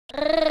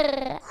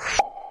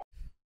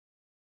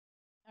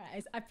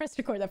I pressed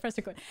record.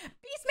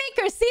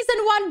 Peacemaker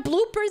season 1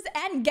 bloopers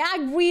and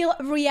gag reel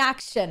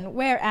reaction.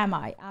 Where am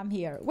I? I'm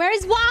here. Where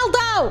is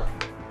Waldo?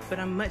 But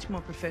I'm much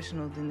more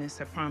professional than this,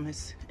 I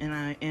promise. And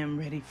I am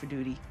ready for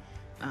duty.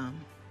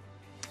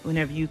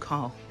 Whenever you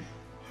call.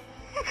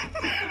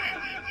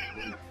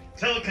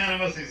 Tell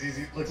Economist it's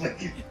easy. Looks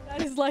like you.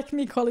 That is like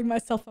me calling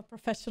myself a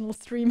professional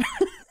streamer.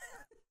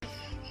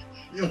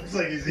 He looks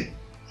like he's easy.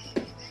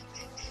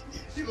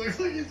 He looks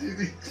like he's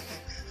easy.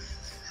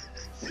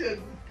 Shit.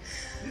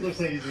 He looks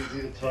like he's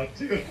easy to talk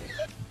to. I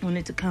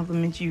wanted to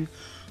compliment you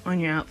on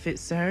your outfit,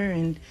 sir,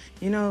 and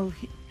you know,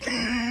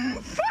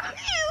 fuck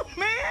you,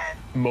 man!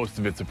 Most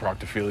of it's a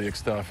proctophiliac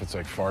stuff. It's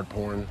like fart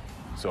porn.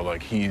 So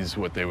like he's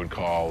what they would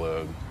call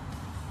a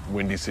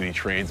Windy City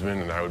tradesman,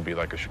 and I would be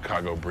like a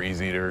Chicago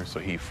breeze eater. So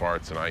he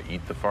farts and I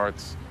eat the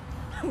farts.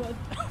 What?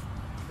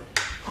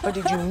 Or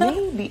did you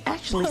maybe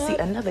actually see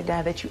another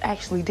guy that you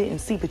actually didn't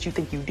see, but you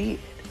think you did?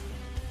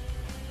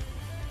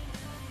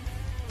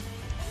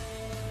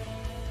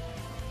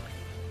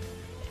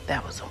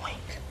 That was a wink.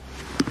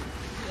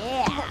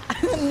 Yeah,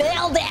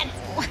 nailed it.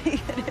 I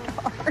hit it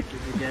hard.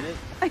 Did you get it?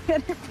 I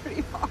hit it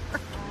pretty hard.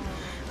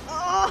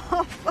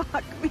 Oh,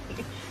 fuck me.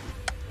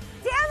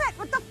 Damn it,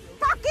 what the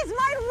fuck is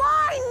my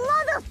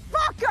line,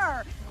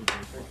 motherfucker?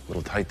 A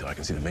little tight though, I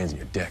can see the veins in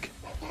your dick.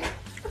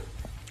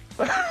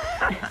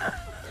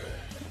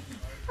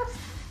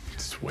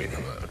 Just waiting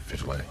on that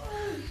fish leg.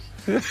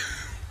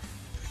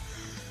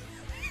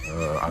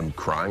 I'm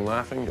crying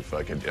laughing if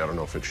I could. I don't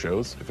know if it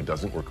shows. If it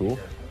doesn't, we're cool.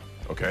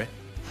 Okay.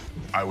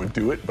 I would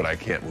do it, but I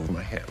can't move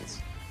my hands.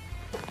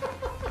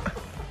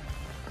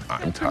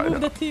 I'm tied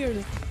Move the up.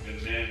 tears. And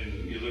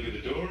then you look at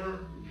the door.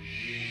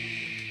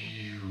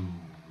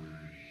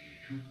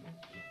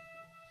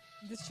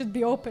 This should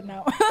be open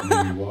now. And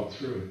then you walk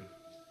through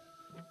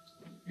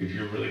it. If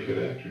you're really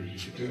good actors, you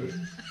should do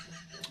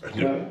it.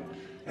 Yeah.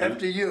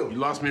 After you. You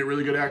lost me a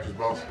really good actress,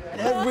 boss.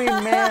 Every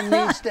man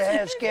needs to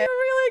have You're a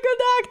really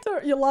good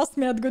actor. You lost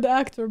me at good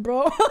actor,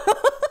 bro.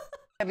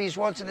 scabies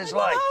once in his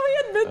life. Oh,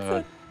 he admits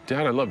it.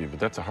 Dad, I love you, but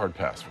that's a hard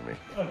pass for me.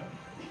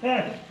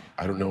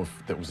 I don't know if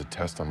that was a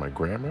test on my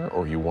grammar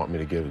or you want me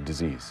to get a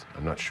disease.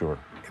 I'm not sure.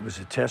 It was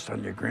a test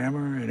on your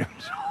grammar, and it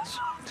was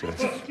awesome.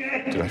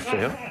 Did I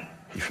fail?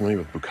 You familiar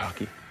with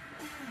bukkake?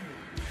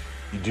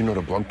 You do know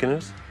what a blumpkin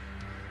is?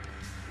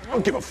 I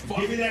don't give a fuck.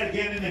 Give me that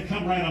again and then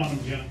come right on him,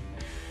 John.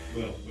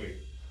 Well, wait.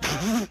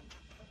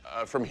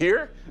 From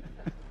here?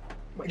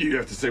 You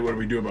have to say, what do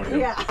we do about him?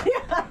 Yeah.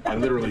 I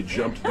literally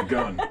jumped the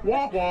gun.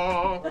 Wah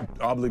wah.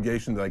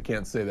 Obligation that I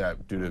can't say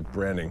that due to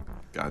branding.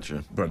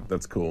 Gotcha. But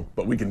that's cool.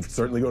 But we can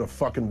certainly go to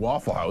fucking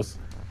Waffle House.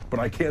 But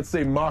I can't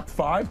say Mach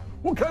 5?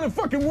 What kind of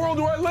fucking world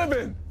do I live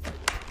in?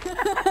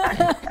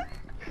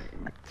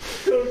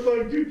 Don't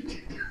fuck,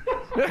 dude.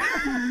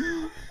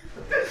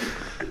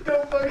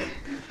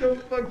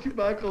 Don't fuck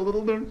Chewbacca.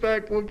 Little known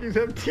fact, Wookiees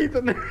have teeth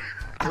in there.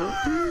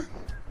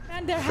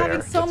 And they're Fair.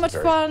 having so That's much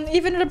fair. fun.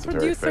 Even the That's a very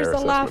producers fair are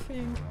assessment.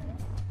 laughing.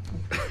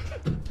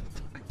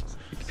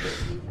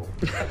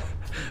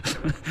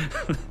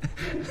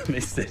 They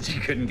said you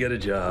couldn't get a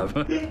job.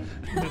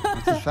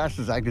 It's as fast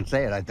as I can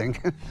say it, I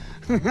think.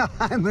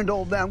 I'm an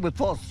old man with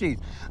false teeth.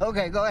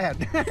 Okay, go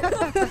ahead.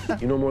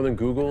 You know more than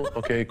Google?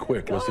 Okay,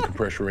 quick. What's the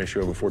compression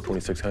ratio of a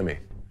 426 Hemi?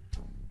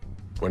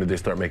 When did they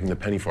start making the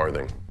penny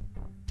farthing?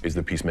 Is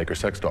the Peacemaker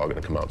sex doll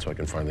gonna come out so I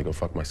can finally go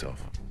fuck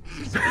myself?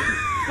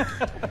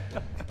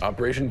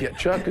 Operation Get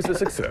Chuck is a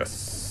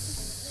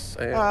success.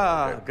 And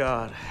Oh,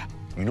 God.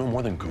 you know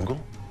more than Google?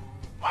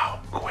 Wow,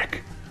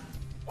 quick.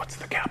 What's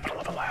the capital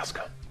of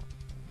Alaska?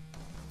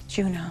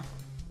 Juno.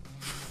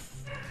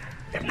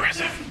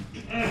 Impressive.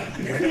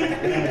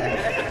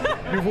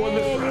 You've won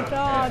this round.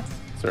 God.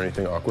 Is there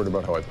anything awkward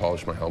about how I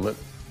polish my helmet?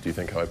 Do you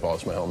think how I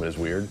polish my helmet is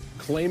weird?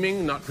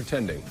 Claiming, not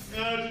pretending.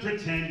 No, it's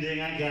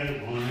pretending. I got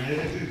it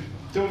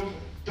wrong.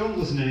 Don't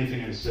listen to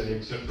anything I say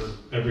except for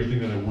everything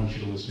that I want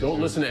you to listen to. Don't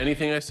listen to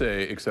anything I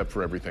say except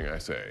for everything I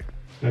say.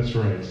 That's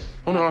right.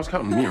 Oh no, I was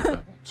counting Mirn.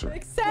 Sorry.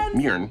 Makes sense.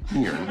 Mirn.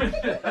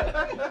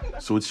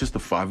 So it's just the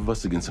 5 of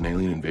us against an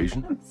alien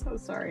invasion? I'm so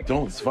sorry.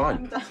 Don't, it's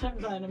fine. I'm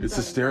done. It's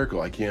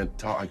hysterical. I can't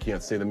talk. I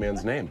can't say the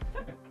man's name.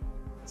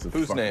 It's a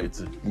Whose name? It's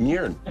a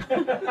Mirn.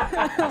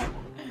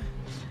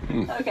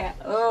 Okay.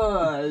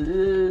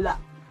 Oh,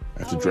 I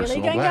have to dress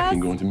really, in all black Genghis?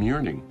 and go into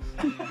Mirning.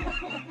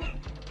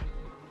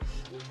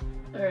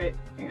 all right.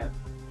 Hang on.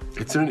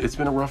 It's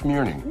been a rough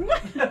Mirning.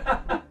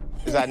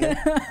 Is that new?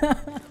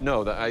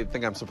 No, I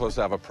think I'm supposed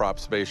to have a prop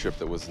spaceship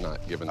that was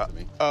not given to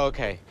me. Oh,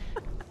 okay.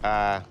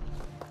 I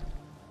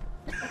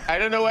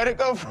don't know where to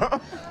go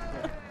from.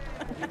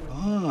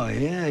 Oh,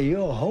 yeah,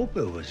 you'll hope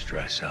it was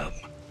dress up.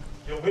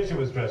 You wish it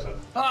was dress up.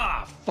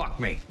 Ah, fuck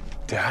me.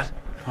 Dad,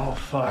 Oh,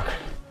 fuck.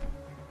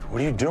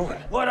 what are you doing?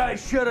 What I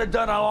should have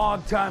done a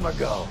long time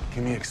ago.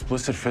 Give me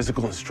explicit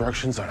physical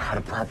instructions on how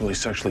to properly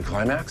sexually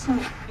climax?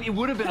 It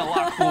would have been a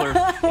lot cooler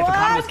if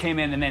Economist came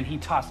in and then he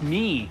tossed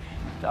me.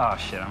 Oh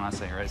shit, I'm not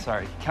saying it right.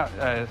 Sorry.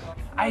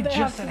 I they have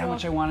just to said how go.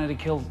 much I wanted to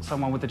kill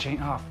someone with the chain.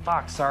 Oh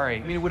fuck, sorry.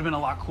 I mean, it would have been a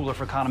lot cooler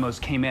if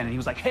Economist came in and he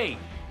was like, "Hey,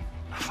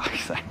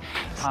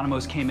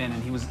 Autonomous came in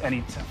and he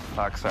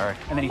sorry.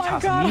 And then he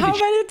tossed God, me how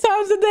many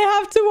times did they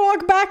have to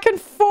walk back and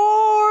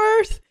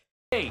forth?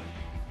 Hey.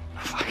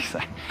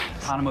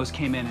 Autonomous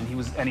came in and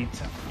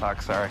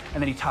sorry.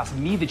 And then he tossed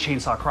me the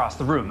chainsaw across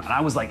the room. And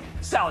I was like,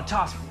 salad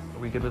toss. Are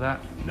we good with that?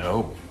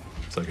 No.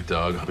 It's like a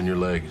dog up in your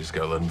leg. You just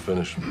gotta let him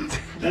finish.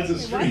 That's a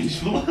strange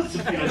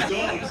philosophy on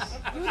dogs.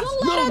 You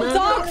don't let a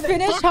dog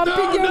finish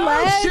humping your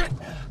leg.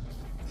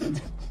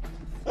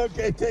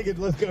 Okay, take it.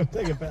 Let's go.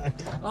 Take it back.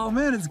 Oh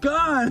man, it's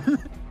gone.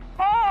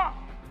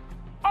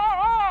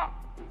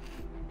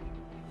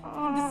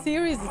 The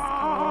series is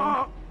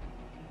cool.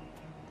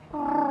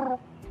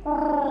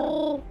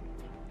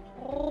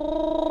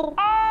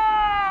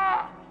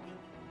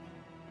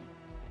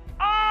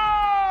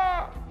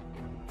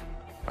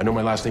 I know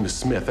my last name is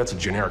Smith. That's a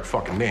generic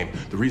fucking name.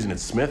 The reason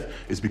it's Smith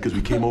is because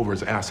we came over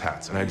as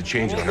asshats, and I had to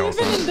change it. Even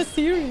in the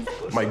series.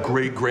 My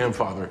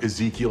great-grandfather,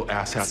 Ezekiel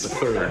Asshat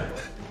III,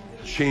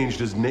 changed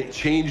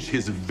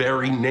his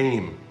very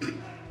name.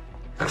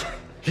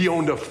 He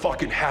owned a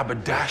fucking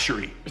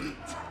haberdashery.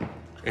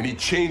 And he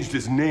changed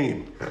his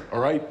name, all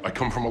right? I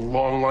come from a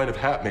long line of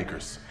hat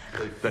makers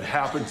that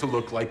happen to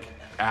look like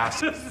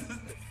asses.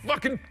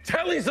 Fucking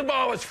Telly's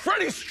abolished,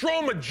 Freddie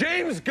Stroma,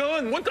 James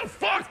Gunn, what the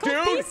fuck,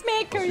 dude?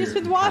 Peacemaker, you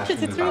should watch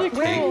it, it's really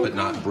Cake, cool. but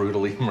not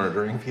brutally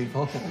murdering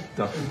people.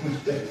 We'll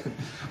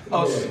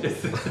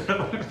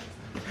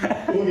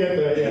get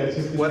there, yeah. It's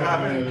just What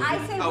happened? I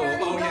say where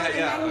you go,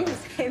 yeah. and then you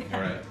say that.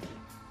 All right.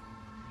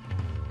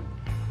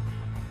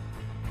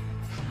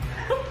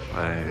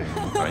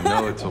 I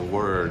know it's a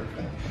word.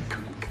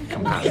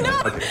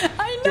 Compassionate. Okay.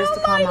 I know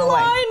my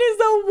line is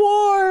a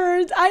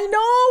word. I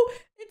know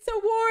it's a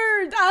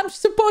word. I'm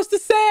supposed to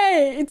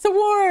say it's a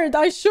word.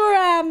 I sure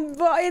am,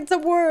 but it's a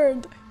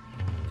word.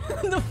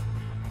 There's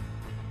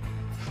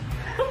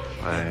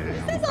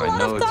a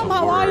lot of time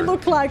how I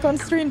look like on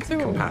stream too.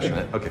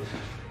 Compassionate. Okay.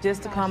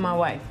 Just to call my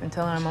wife and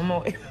tell her I'm on my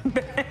way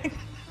back.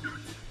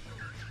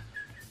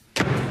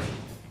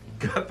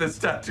 Got this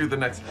tattoo the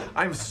next.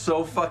 I'm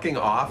so fucking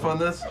off on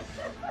this.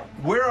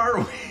 Where are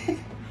we?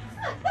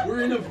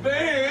 We're in a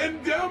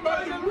van down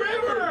by the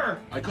river.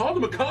 I called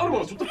him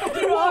Economos. What the fuck do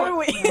you Where are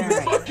want? we?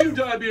 Fuck you,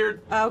 Diebeard.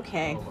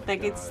 Okay,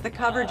 the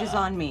coverage is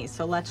on me,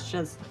 so let's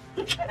just...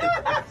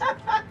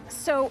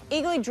 So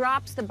Eagly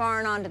drops the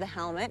barn onto the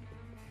helmet.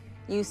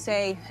 You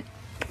say...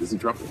 Does he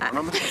drop the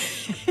bomb?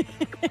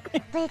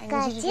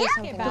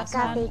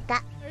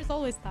 There's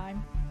always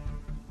time.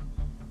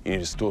 You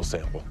need a stool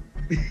sample.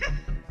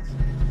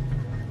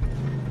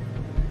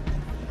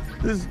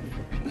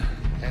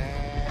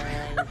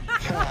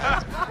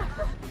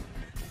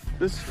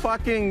 This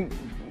fucking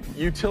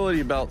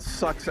utility belt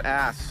sucks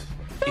ass.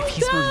 If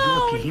he smells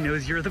your pee, he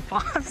knows you're the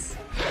boss.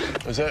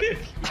 Is that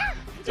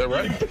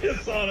right?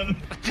 Piss on him.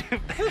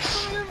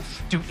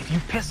 Dude, if you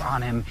piss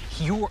on him,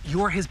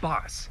 you're his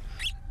boss.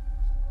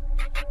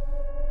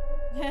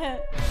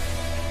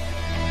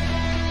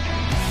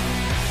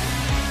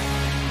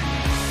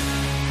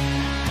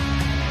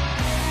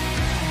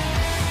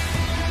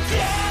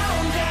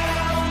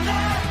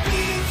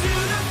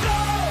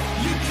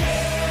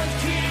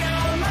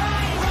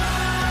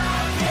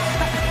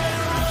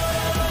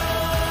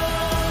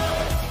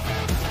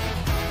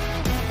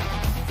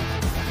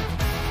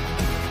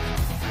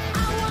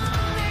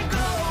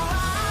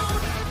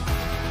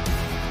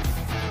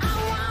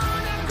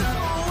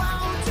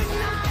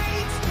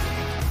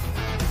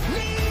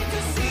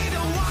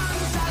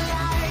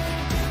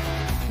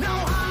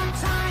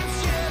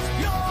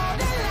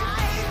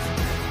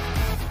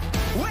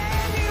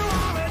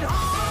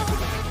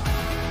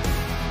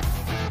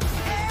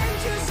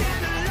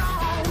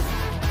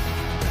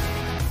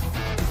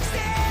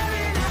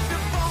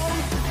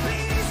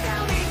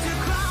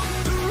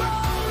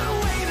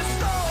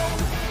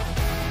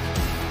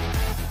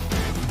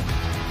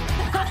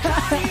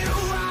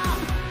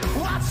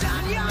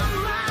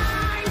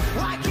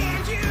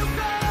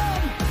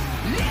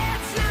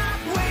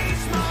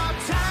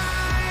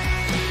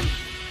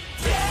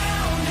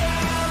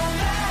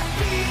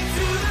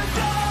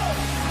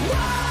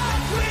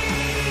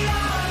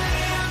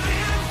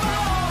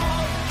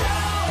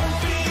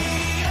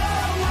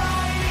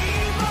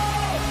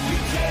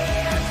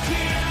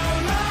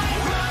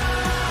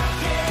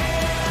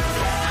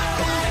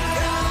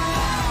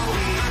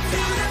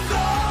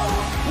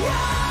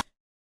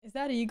 Is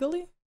that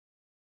Eagly?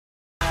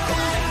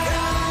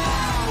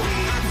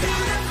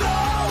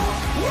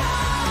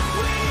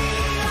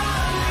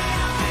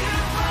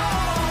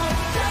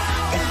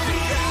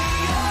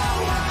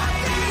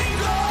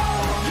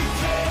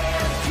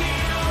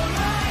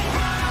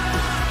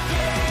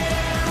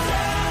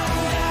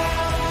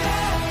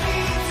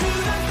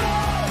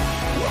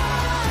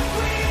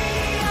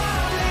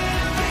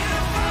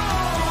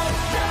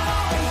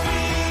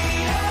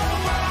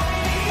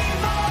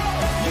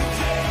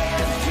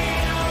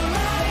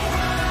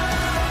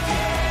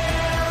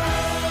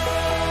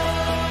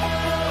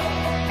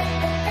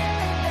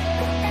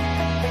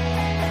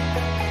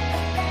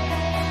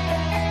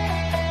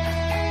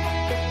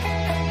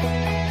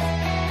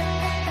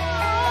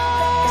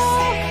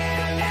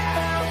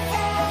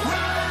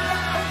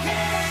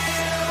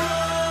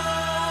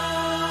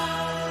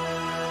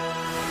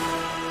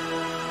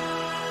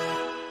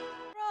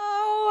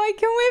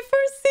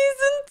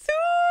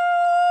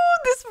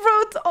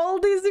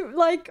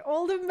 like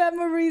all the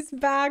memories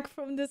back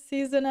from the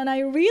season, and I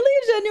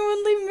really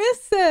genuinely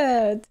miss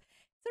it.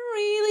 It's a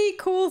really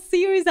cool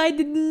series. I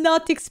did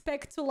not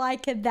expect to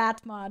like it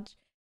that much.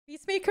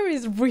 Peacemaker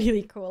is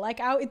really cool. Like,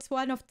 it's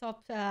one of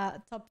top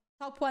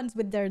ones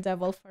with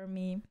Daredevil for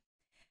me.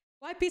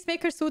 Why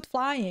Peacemaker suit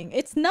flying?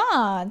 It's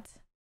not.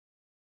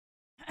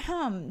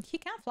 He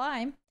can't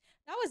fly.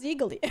 That was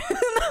Eagly.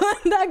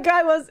 That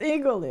guy was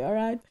Eagly, all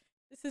right?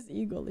 This is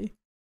Eagly.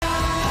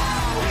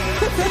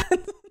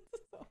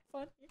 So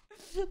funny.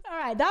 All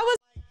right, that was...